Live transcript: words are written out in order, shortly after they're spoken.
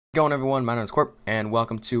Going everyone, my name is Corp, and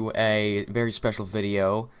welcome to a very special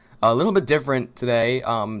video. A little bit different today.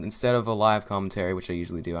 Instead of a live commentary, which I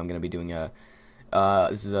usually do, I'm going to be doing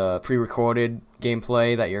this is a pre-recorded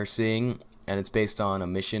gameplay that you're seeing, and it's based on a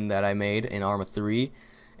mission that I made in Arma 3,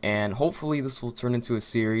 and hopefully this will turn into a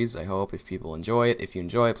series. I hope, if people enjoy it. If you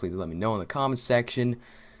enjoy it, please let me know in the comments section.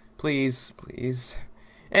 Please.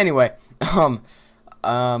 Anyway, so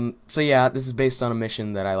yeah, this is based on a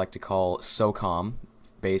mission that I like to call SOCOM.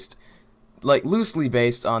 Loosely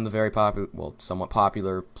based on the very popular, well, somewhat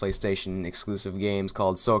popular PlayStation exclusive games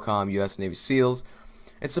called SOCOM US Navy SEALs.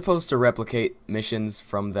 It's supposed to replicate missions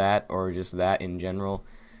from that, or just that in general.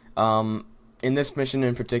 In this mission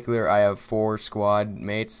in particular, I have 3 squad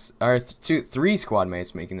mates,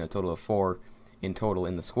 making a total of 4 in total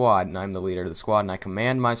in the squad, and I'm the leader of the squad, and I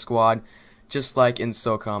command my squad, just like in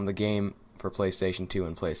SOCOM, the game for PlayStation 2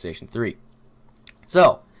 and PlayStation 3.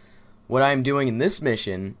 So, what I'm doing in this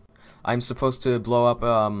mission, I'm supposed to blow up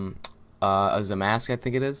a Zamask, I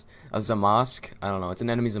think it is. A Zamask. I don't know. It's an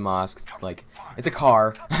enemy Zamask. Like, it's a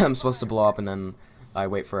car I'm supposed to blow up, and then I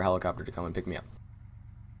wait for a helicopter to come and pick me up.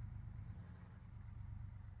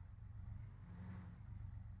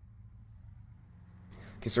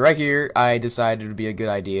 Okay, so right here, I decided it would be a good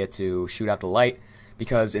idea to shoot out the light,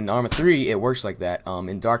 because in Arma 3, it works like that.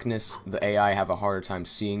 In darkness, the AI have a harder time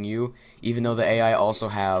seeing you, even though the AI also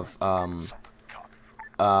have,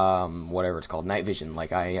 whatever it's called, night vision,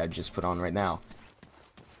 like I just put on right now.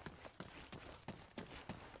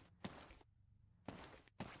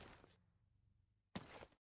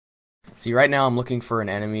 See, right now I'm looking for an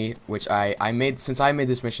enemy, which since I made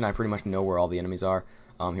this mission, I pretty much know where all the enemies are.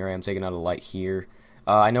 Here I am taking out a light here.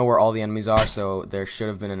 I know where all the enemies are, so there should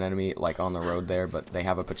have been an enemy like on the road there, but they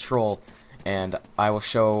have a patrol, and I will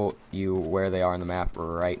show you where they are on the map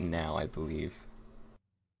right now, I believe.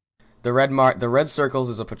 The red circles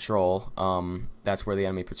is a patrol. That's where the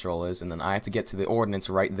enemy patrol is, and then I have to get to the ordnance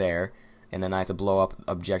right there, and then I have to blow up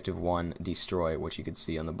Objective 1, destroy, which you can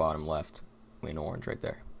see on the bottom left in orange right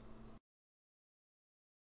there.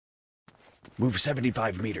 Move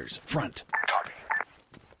 75 meters, front. Copy.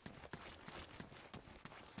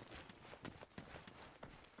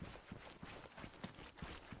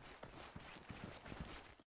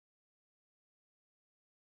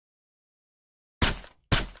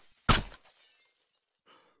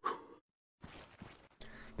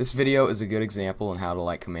 This video is a good example on how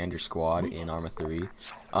to command your squad in Arma 3.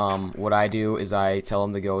 What I do is I tell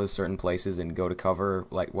them to go to certain places and go to cover,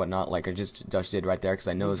 whatnot, like I just did right there, because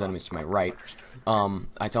I know there's enemies to my right.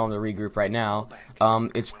 I tell them to regroup right now.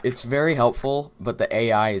 It's very helpful, but the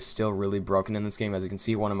AI is still really broken in this game. As you can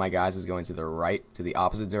see, one of my guys is going to the right, to the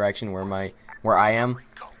opposite direction where I am.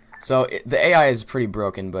 So the AI is pretty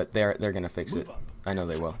broken, but they're gonna fix it. I know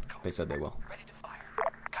they will. They said they will.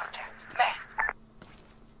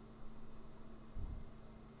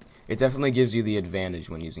 It definitely gives you the advantage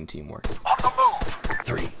when using teamwork.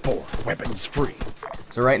 3, 4, weapons free.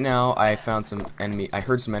 So right now I found some enemy. I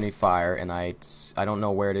heard some enemy fire, and I don't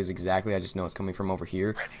know where it is exactly. I just know it's coming from over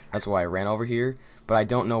here. That's why I ran over here. But I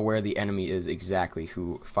don't know where the enemy is exactly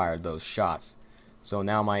who fired those shots. So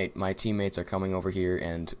now my teammates are coming over here,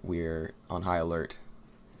 and we're on high alert.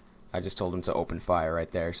 I just told them to open fire right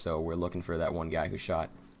there, so we're looking for that one guy who shot.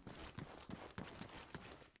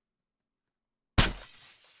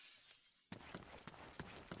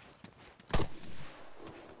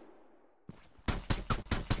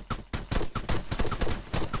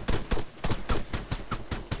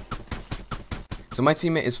 So my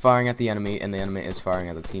teammate is firing at the enemy, and the enemy is firing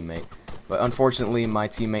at the teammate. But unfortunately, my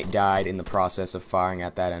teammate died in the process of firing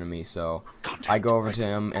at that enemy, so I go over to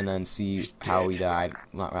him and then see how he died.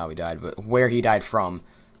 Not how he died, but where he died from.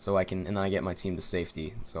 And then I get my team to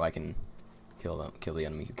safety, so I can kill the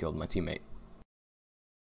enemy who killed my teammate.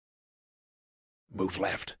 Move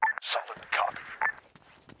left. Solid copy.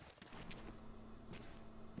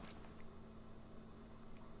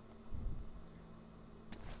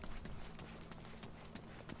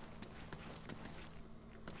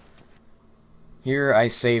 Here I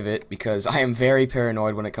save it because I am very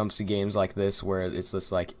paranoid when it comes to games like this where it's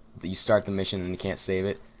just like you start the mission and you can't save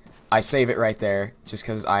it. I save it right there just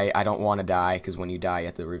because I don't want to die, because when you die you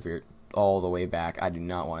have to revert all the way back. I do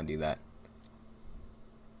not want to do that.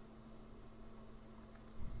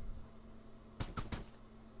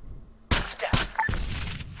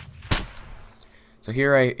 So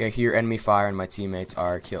here I hear enemy fire, and my teammates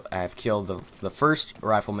are killed. I have killed the first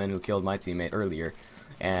rifleman who killed my teammate earlier.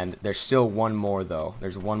 And there's still one more, though.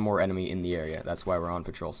 There's one more enemy in the area. That's why we're on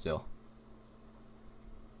patrol still.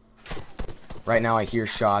 Right now I hear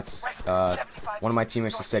shots. One of my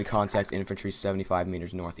teammates just said contact infantry 75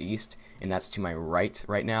 meters northeast, and that's to my right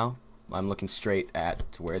now. I'm looking straight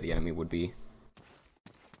to where the enemy would be.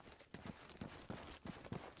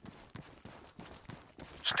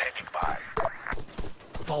 Standing by.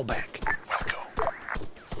 Fall back. We'll go.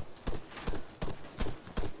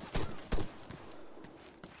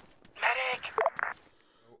 Medic!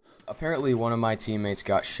 Apparently one of my teammates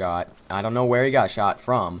got shot. I don't know where he got shot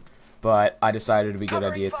from, but I decided it would be a good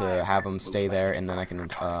idea to have him stay there, and then I can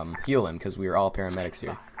heal him, because we are all paramedics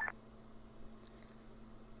here.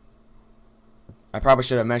 I probably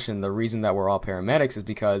should have mentioned the reason that we're all paramedics is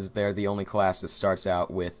because they're the only class that starts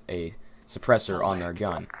out with a suppressor on their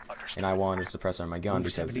gun, and I wanted a suppressor on my gun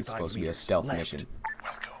because it's supposed to be a stealth mission.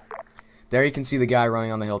 There you can see the guy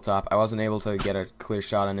running on the hilltop. I wasn't able to get a clear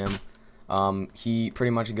shot on him. He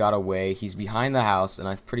pretty much got away. He's behind the house, and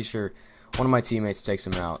I'm pretty sure one of my teammates takes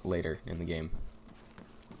him out later in the game.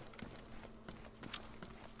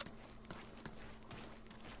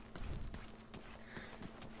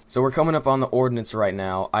 So we're coming up on the ordnance right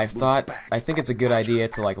now. I think it's a good idea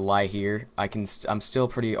to like lie here. I'm still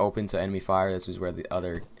pretty open to enemy fire. This is where the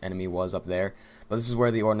other enemy was up there, but this is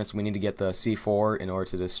where the ordnance. We need to get the C4 in order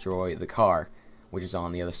to destroy the car, which is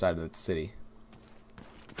on the other side of the city.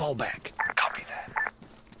 Fall back. Copy that.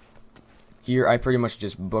 Here I pretty much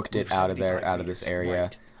just booked it out of there, out of this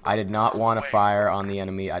area. I did not want to fire on the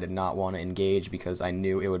enemy. I did not want to engage because I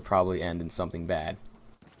knew it would probably end in something bad.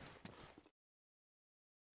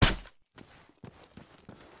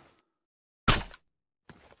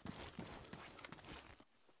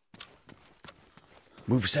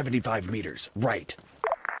 Move 75 meters. Right.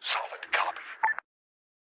 Solid copy.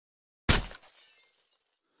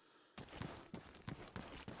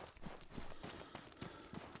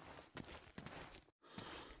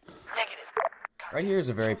 Negative. Right here is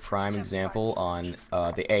a very prime example on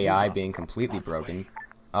the AI being completely broken.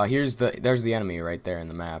 There's the enemy right there in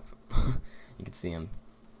the map. You can see him.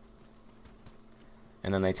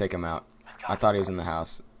 And then they take him out. I thought he was in the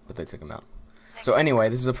house, but they took him out. So anyway,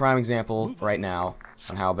 this is a prime example right now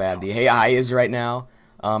on how bad the AI is right now.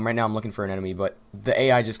 Right now I'm looking for an enemy, but the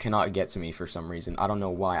AI just cannot get to me for some reason. I don't know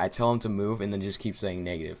why. I tell him to move and then just keep saying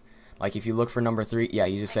negative. Like if you look for number 3, yeah,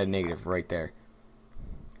 he just said negative right there.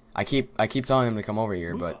 I keep telling him to come over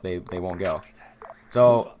here, but they won't go.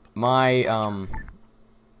 So my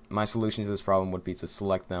solution to this problem would be to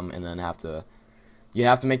select them and then you'd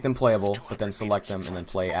have to make them playable, but then select them and then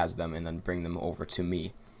play as them and then bring them over to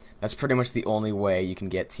me. That's pretty much the only way you can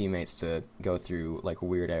get teammates to go through like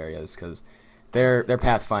weird areas, because their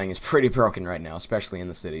pathfinding is pretty broken right now, especially in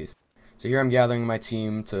the cities. So here I'm gathering my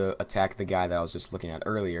team to attack the guy that I was just looking at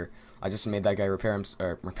earlier. I just made that guy repair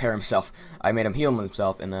himself. I made him heal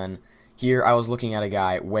himself, and then here I was looking at a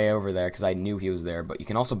guy way over there because I knew he was there, but you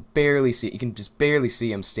can also barely see. You can just barely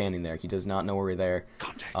see him standing there. He does not know we're there.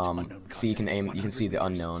 See, you can aim. You can see the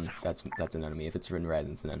unknown. That's an enemy. If it's in red,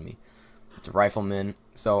 it's an enemy. It's a rifleman.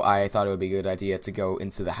 So I thought it would be a good idea to go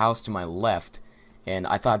into the house to my left, and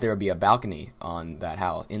I thought there would be a balcony on that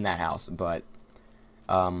house, but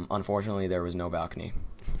unfortunately there was no balcony.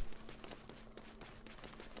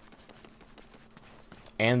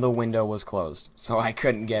 And the window was closed, so I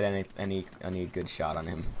couldn't get any good shot on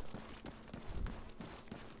him.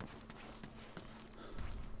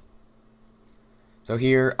 So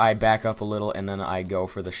here I back up a little and then I go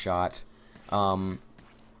for the shot.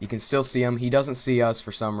 You can still see him. He doesn't see us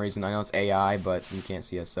for some reason. I know it's AI, but he can't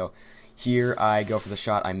see us. So here I go for the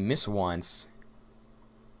shot. I miss once.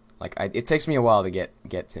 Like it takes me a while to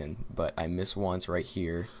get in, but I miss once right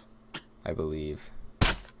here, I believe.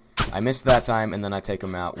 I missed that time, and then I take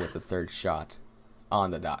him out with the third shot on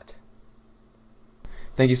the dot.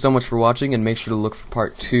 Thank you so much for watching, and make sure to look for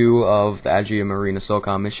part 2 of the Agia Marina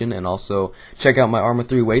SOCOM mission, and also check out my Arma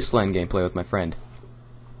 3 Wasteland gameplay with my friend.